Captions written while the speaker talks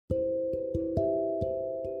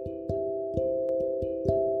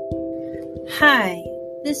Hi,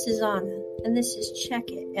 this is Anna, and this is Check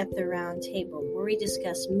It at the Round Table, where we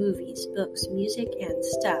discuss movies, books, music, and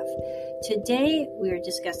stuff. Today, we are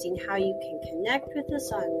discussing how you can connect with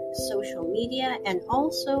us on social media and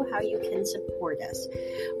also how you can support us.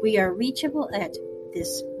 We are reachable at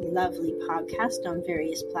this lovely podcast on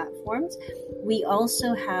various platforms. We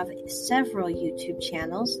also have several YouTube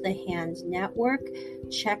channels, The Hand Network,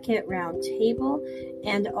 Check It Round Table,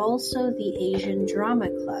 and also the Asian Drama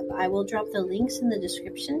Club. I will drop the links in the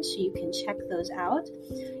description so you can check those out.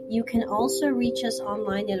 You can also reach us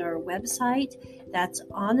online at our website. That's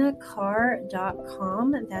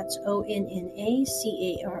onnacarr.com. That's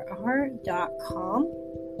ONNACARR.com.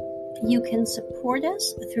 You can support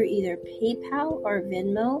us through either PayPal or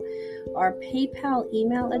Venmo. Our PayPal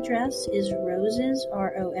email address is roses,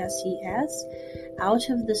 ROSES, out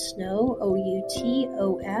of the snow,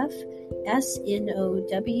 OUTOFSNOW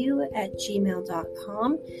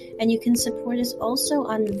 @gmail.com. And you can support us also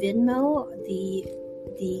on Venmo. The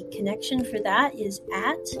connection for that is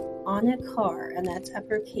at Anna Carr, and that's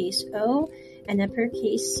uppercase O and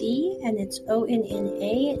uppercase C, and it's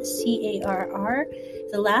ONNACARR.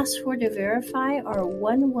 The last four to verify are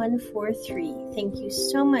 1143. Thank you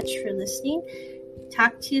so much for listening.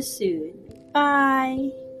 Talk to you soon.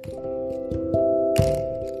 Bye.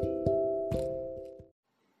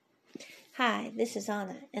 Hi, this is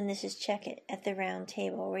Anna, and this is Check It at the Round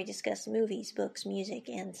Table, where we discuss movies, books, music,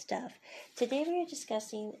 and stuff. Today we are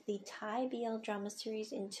discussing the Thai BL drama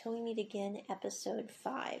series Until We Meet Again, Episode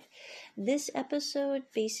 5. This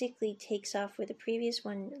episode basically takes off where the previous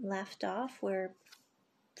one left off, where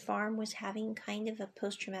Farm was having kind of a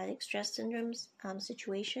post-traumatic stress syndrome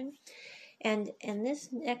situation. And in this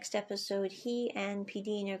next episode, he and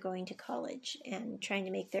P-Dean are going to college and trying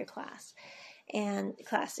to make their classes.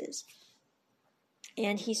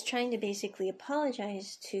 And he's trying to basically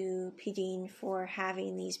apologize to P-Dean for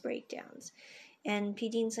having these breakdowns. And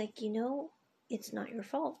P-Dean's like, it's not your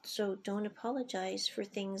fault. So don't apologize for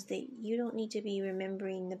things that you don't need to be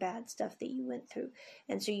remembering the bad stuff that you went through.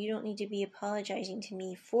 And so you don't need to be apologizing to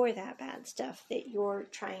me for that bad stuff that you're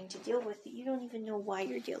trying to deal with that you don't even know why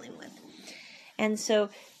you're dealing with. And so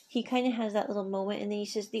he kind of has that little moment. And then he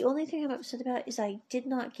says, the only thing I'm upset about is I did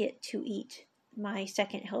not get to eat my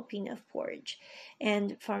second helping of porridge.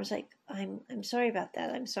 And Farm's like, I'm sorry about that.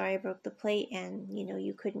 I'm sorry I broke the plate and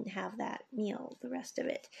you couldn't have that meal, the rest of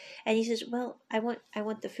it. And he says, well, I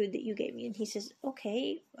want the food that you gave me. And he says,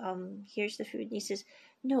 okay, here's the food. And he says,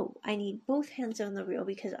 no, I need both hands on the wheel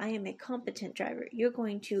because I am a competent driver. You're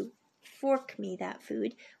going to fork me that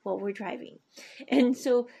food while we're driving. And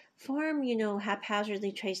so Farm,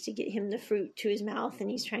 haphazardly tries to get him the fruit to his mouth,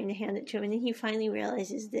 and he's trying to hand it to him. And then he finally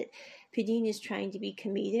realizes that P-Dean is trying to be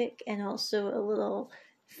comedic and also a little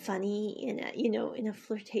funny in a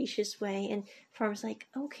flirtatious way. And Farm's like,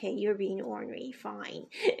 okay, you're being ornery, fine.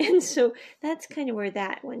 And so that's kind of where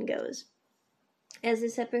that one goes. As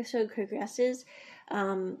this episode progresses,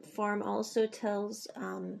 Farm also tells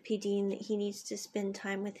P-Dean that he needs to spend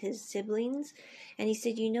time with his siblings. And he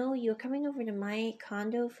said, you're coming over to my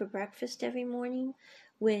condo for breakfast every morning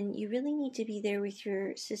when you really need to be there with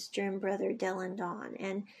your sister and brother, Del and Dawn,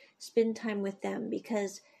 and spend time with them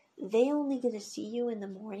because they only get to see you in the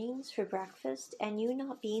mornings for breakfast, and you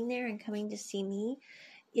not being there and coming to see me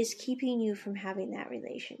is keeping you from having that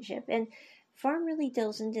relationship. And Farm really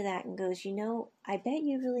delves into that and goes, I bet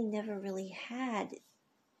you really never really had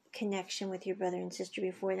connection with your brother and sister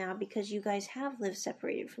before now because you guys have lived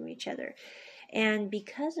separated from each other. And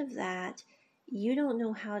because of that, you don't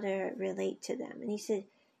know how to relate to them. And he said,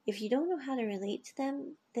 if you don't know how to relate to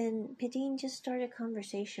them, then P-Dean, just start a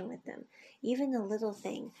conversation with them. Even a little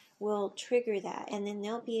thing will trigger that, and then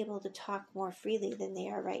they'll be able to talk more freely than they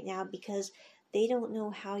are right now because they don't know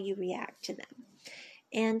how you react to them.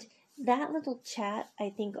 And that little chat, I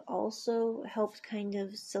think, also helped kind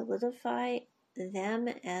of solidify them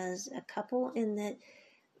as a couple in that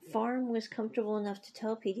Farm was comfortable enough to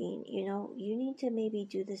tell P-Dean, you need to maybe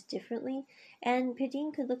do this differently. And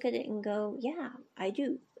P-Dean could look at it and go, yeah, I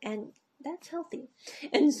do. And that's healthy.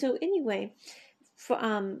 And so anyway,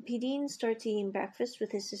 P-Dean starts eating breakfast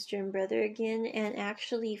with his sister and brother again. And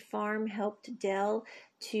actually Farm helped Del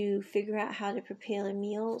to figure out how to prepare a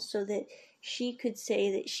meal so that she could say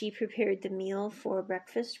that she prepared the meal for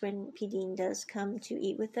breakfast when P-Dean does come to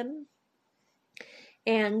eat with them.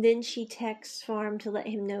 And then she texts Farm to let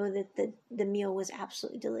him know that the meal was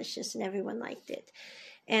absolutely delicious and everyone liked it.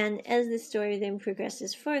 And as the story then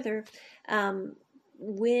progresses further, Team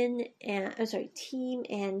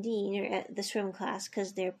and Dean are at the swim class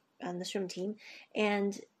because they're on the swim team,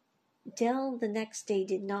 and Del the next day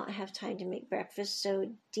did not have time to make breakfast, so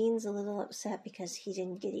Dean's a little upset because he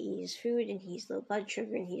didn't get to eat his food, and he's low blood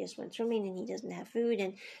sugar, and he just went swimming, and he doesn't have food,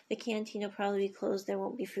 and the canteen will probably be closed. There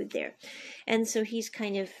won't be food there. And so he's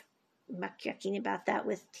kind of muck-yucking about that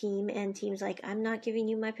with Team, and Team's like, I'm not giving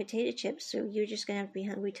you my potato chips, so you're just going to have to be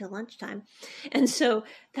hungry till lunchtime. And so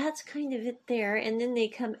that's kind of it there. And then they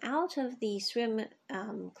come out of the swim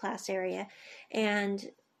class area, and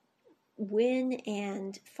Win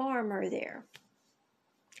and Farm are there.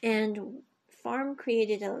 And Farm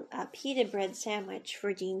created a pita bread sandwich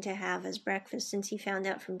for Dean to have as breakfast, since he found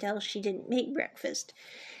out from Del she didn't make breakfast.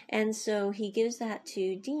 And so he gives that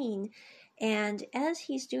to Dean. And as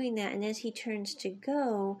he's doing that, and as he turns to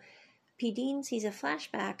go, P. Dean sees a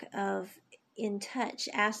flashback of In Touch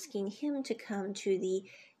asking him to come to the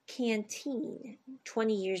canteen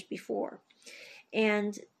 20 years before.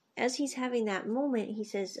 And as he's having that moment, he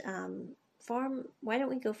says, Farm, why don't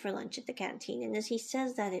we go for lunch at the canteen? And as he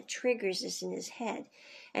says that, it triggers this in his head.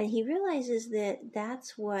 And he realizes that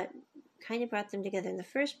that's what kind of brought them together in the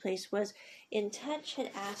first place. Was In Touch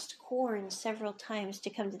had asked Corn several times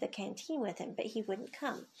to come to the canteen with him, but he wouldn't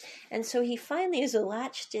come. And so he finally, as a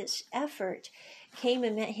last-ditch effort, came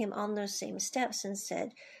and met him on those same steps and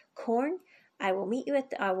said, Corn, I will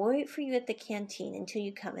wait for you at the canteen until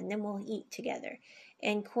you come, and then we'll eat together.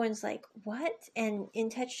 And Corn's like, what? And In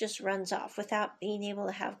Touch just runs off without being able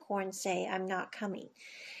to have Corn say, I'm not coming.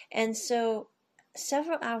 And so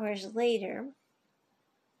several hours later,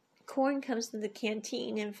 Corn comes to the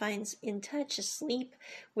canteen and finds In Touch asleep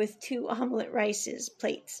with 2 omelet rices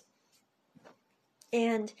plates.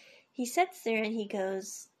 And he sits there and he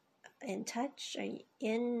goes, In Touch, are you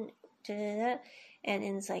in? Da-da-da. And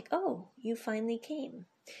In's like, oh, you finally came.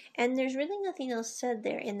 And there's really nothing else said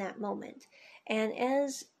there in that moment. And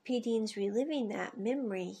as P. Dean's reliving that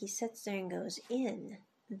memory, he sits there and goes, In.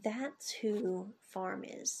 That's who Farm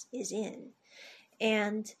is In.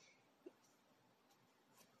 And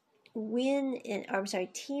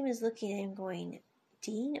Team is looking at him going,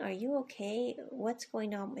 Dean, are you okay? What's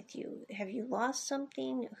going on with you? Have you lost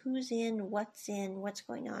something? Who's in? What's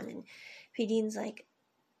going on? And P. Dean's like,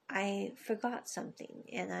 I forgot something,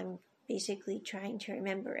 and I'm basically trying to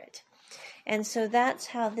remember it. And so that's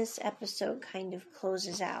how this episode kind of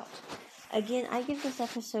closes out. Again, I give this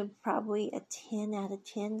episode probably a 10 out of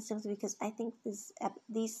 10, simply because I think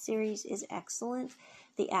this series is excellent.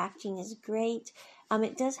 The acting is great.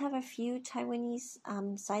 It does have a few Taiwanese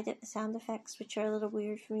sound effects, which are a little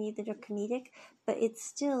weird for me, that are comedic, but it's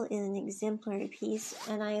still an exemplary piece,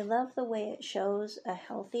 and I love the way it shows a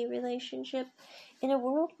healthy relationship in a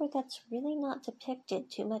world where that's really not depicted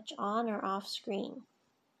too much on or off screen.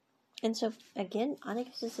 And so, again, Anna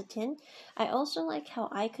gives this a 10. I also like how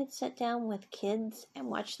I could sit down with kids and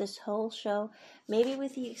watch this whole show, maybe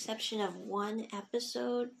with the exception of one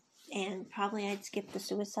episode, and probably I'd skip the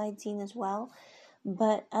suicide scene as well.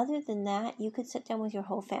 But other than that, you could sit down with your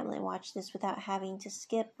whole family and watch this without having to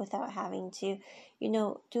skip, without having to,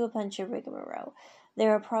 do a bunch of rigmarole.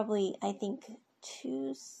 There are probably, I think,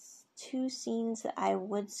 two scenes that I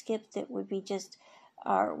would skip that would be just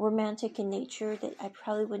are romantic in nature that I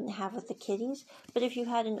probably wouldn't have with the kiddies. But if you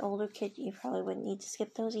had an older kid, you probably wouldn't need to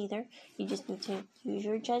skip those either. You just need to use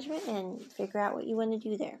your judgment and figure out what you want to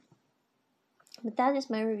do there. But that is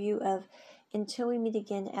my review of Until We Meet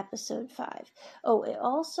Again, episode 5. Oh, it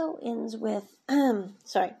also ends with,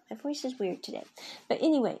 sorry, my voice is weird today. But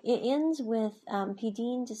anyway, it ends with P.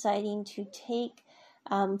 Dean deciding to take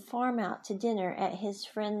Farm out to dinner at his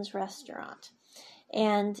friend's restaurant.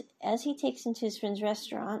 And as he takes him to his friend's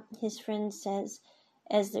restaurant, his friend says,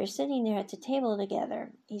 as they're sitting there at the table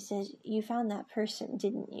together, he says, you found that person,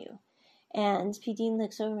 didn't you? And P. Dean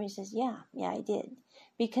looks over and he says, yeah, I did.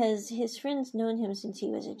 Because his friend's known him since he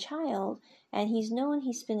was a child, and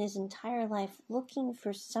he spent his entire life looking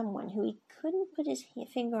for someone who he couldn't put his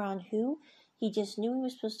finger on who. He just knew he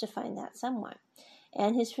was supposed to find that someone.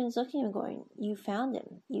 And his friend's looking at him going, you found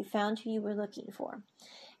him. You found who you were looking for.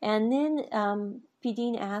 And then P.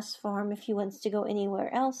 Dean asks Farm if he wants to go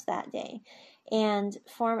anywhere else that day. And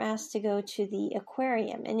Farm asks to go to the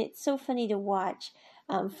aquarium. And it's so funny to watch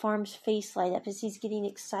Farm's face light up as he's getting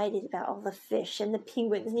excited about all the fish and the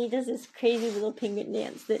penguins. And he does this crazy little penguin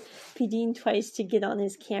dance that P. Dean tries to get on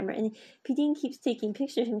his camera. And P. Dean keeps taking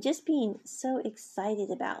pictures of him just being so excited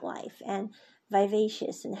about life and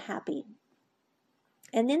vivacious and happy.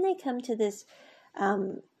 And then they come to this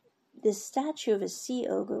statue of a sea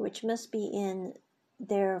ogre, which must be in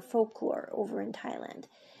their folklore over in Thailand.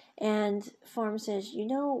 And Farm says,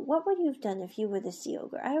 what would you have done if you were the sea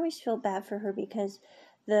ogre? I always feel bad for her because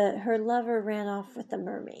her lover ran off with the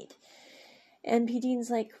mermaid. And P. Dean's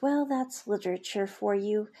like, well, that's literature for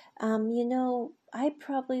you. I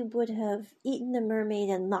probably would have eaten the mermaid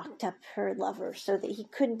and locked up her lover so that he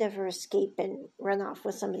could never escape and run off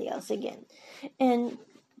with somebody else again. And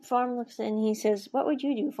Farm looks and he says, what would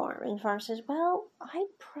you do, Farm? And Farm says, well, I'd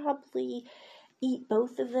probably eat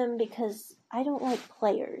both of them because I don't like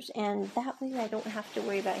players, and that way I don't have to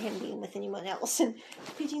worry about him being with anyone else. And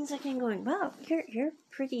P. Dean's looking going, wow, you're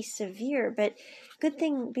pretty severe, but good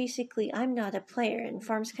thing basically I'm not a player. And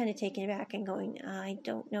Farm's kind of taken aback and going, I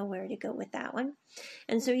don't know where to go with that one.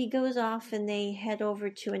 And so he goes off and they head over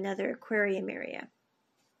to another aquarium area.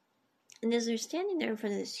 And as they're standing there in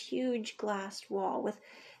front of this huge glass wall with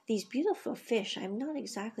these beautiful fish, I'm not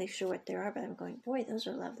exactly sure what they are, but I'm going, boy, those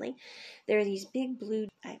are lovely. There are these big blue,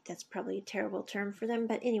 that's probably a terrible term for them,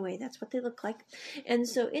 but anyway, that's what they look like. And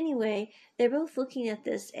so anyway, they're both looking at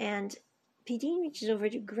this, and P. Dean reaches over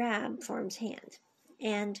to grab Farm's hand.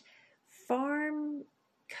 And Farm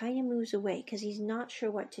kind of moves away because he's not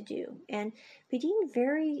sure what to do. And P. Dean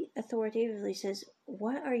very authoritatively says,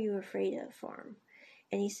 what are you afraid of, Farm?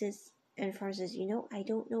 And he says, and Farm says, I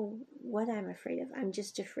don't know what I'm afraid of. I'm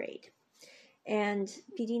just afraid. And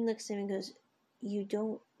P. Dean looks at him and goes,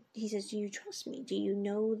 he says, do you trust me? Do you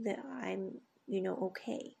know that I'm,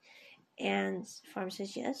 okay? And Farm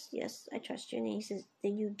says, yes, I trust you. And he says,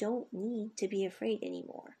 then you don't need to be afraid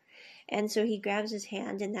anymore. And so he grabs his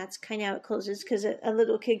hand, and that's kind of how it closes, because a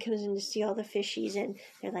little kid comes in to see all the fishies, and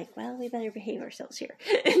they're like, well, we better behave ourselves here.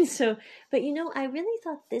 And so, but I really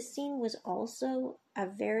thought this scene was also a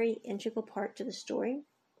very integral part to the story.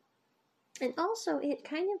 And also, it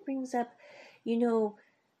kind of brings up, in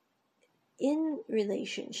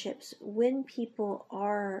relationships, when people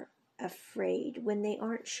are afraid, when they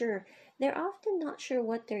aren't sure, they're often not sure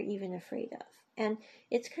what they're even afraid of. And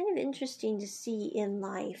it's kind of interesting to see in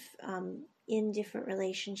life, in different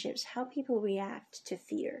relationships, how people react to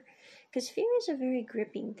fear. Because fear is a very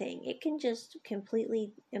gripping thing. It can just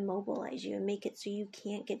completely immobilize you and make it so you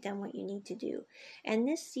can't get done what you need to do. And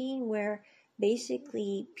this scene where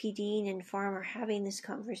basically P. Dean and Farm are having this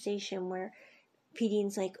conversation where P.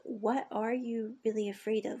 Dean's like, what are you really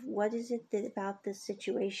afraid of? What is it about this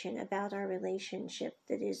situation, about our relationship,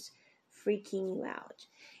 that is freaking you out?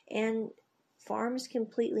 And Farm's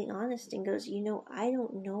completely honest and goes, I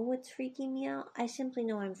don't know what's freaking me out. I simply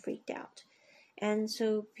know I'm freaked out. And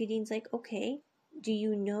so P. Dean's like, okay, do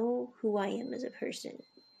you know who I am as a person?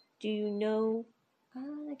 Do you know,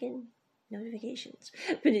 again, notifications.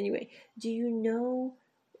 But anyway, do you know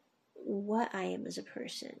what I am as a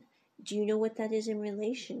person? Do you know what that is in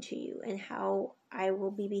relation to you and how I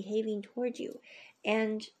will be behaving toward you?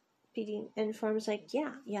 And Farm's like,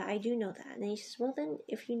 yeah, I do know that. And he says, well, then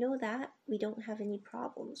if you know that, we don't have any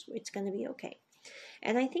problems. It's going to be okay.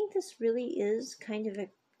 And I think this really is kind of a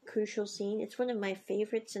crucial scene. It's one of my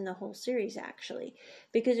favorites in the whole series, actually,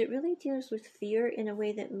 because it really deals with fear in a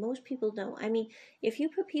way that most people don't. I mean, if you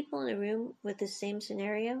put people in a room with the same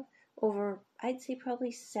scenario, over, I'd say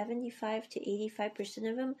probably 75 to 85%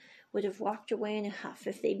 of them would have walked away in a huff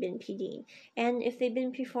if they'd been P. Dean. And if they'd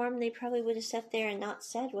been P-Farm, they probably would have sat there and not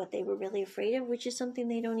said what they were really afraid of, which is something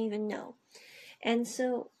they don't even know. And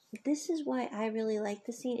so this is why I really like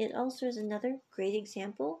the scene. It also is another great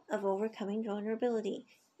example of overcoming vulnerability.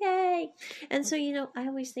 Yay! And so, I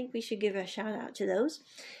always think we should give a shout out to those.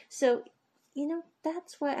 So,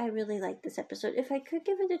 that's why I really like this episode. If I could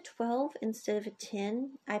give it a 12 instead of a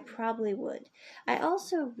 10, I probably would. I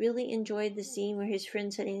also really enjoyed the scene where his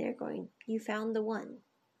friend's sitting there going, you found the one.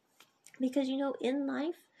 Because, in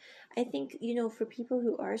life, I think, for people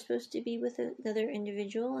who are supposed to be with another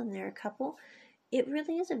individual and they're a couple, it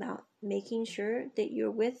really is about making sure that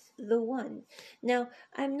you're with the one. Now,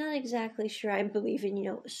 I'm not exactly sure I believe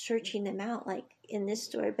in, searching them out like in this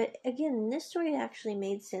story. But again, in this story, it actually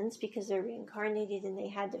made sense because they're reincarnated and they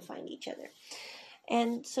had to find each other.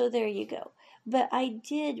 And so there you go. But I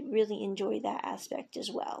did really enjoy that aspect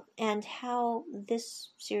as well. And how this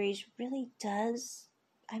series really does,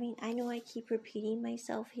 I know I keep repeating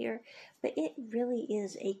myself here, but it really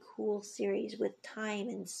is a cool series with time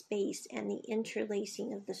and space and the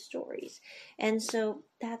interlacing of the stories. And so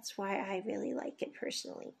that's why I really like it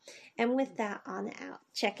personally. And with that on out,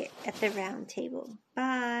 check it at the round table.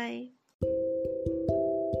 Bye.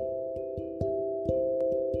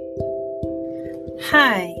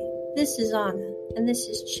 Hi, this is Anna, and this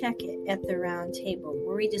is Check It at the Round Table,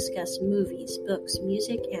 where we discuss movies, books,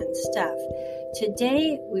 music, and stuff.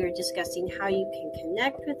 Today, we're discussing how you can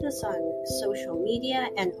connect with us on social media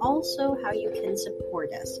and also how you can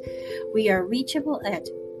support us. We are reachable at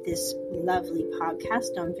this lovely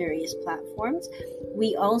podcast on various platforms.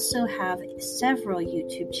 We also have several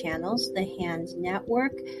YouTube channels, the Hand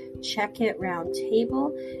Network, Check It Round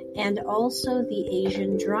Table, and also the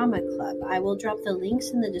Asian Drama Club. I will drop the links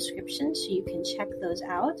in the description so you can check those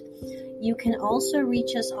out. You can also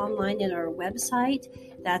reach us online at our website.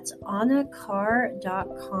 That's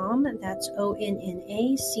onnacarr.com. That's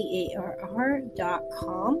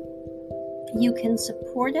ONNACARR.com. You can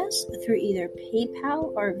support us through either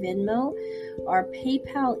PayPal or Venmo. Our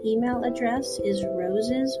PayPal email address is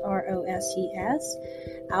roses, ROSES,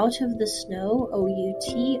 out of the snow,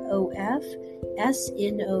 OUTOFSNOW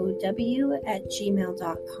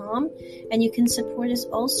 @gmail.com. And you can support us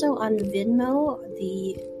also on Venmo.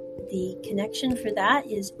 The connection for that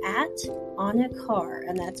is at Onna Carr,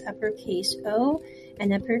 and that's uppercase O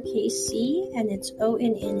and uppercase C, and it's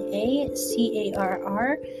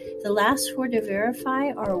ONNACARR. The last four to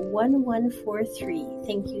verify are 1143.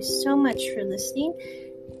 Thank you so much for listening.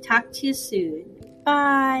 Talk to you soon.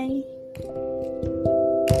 Bye.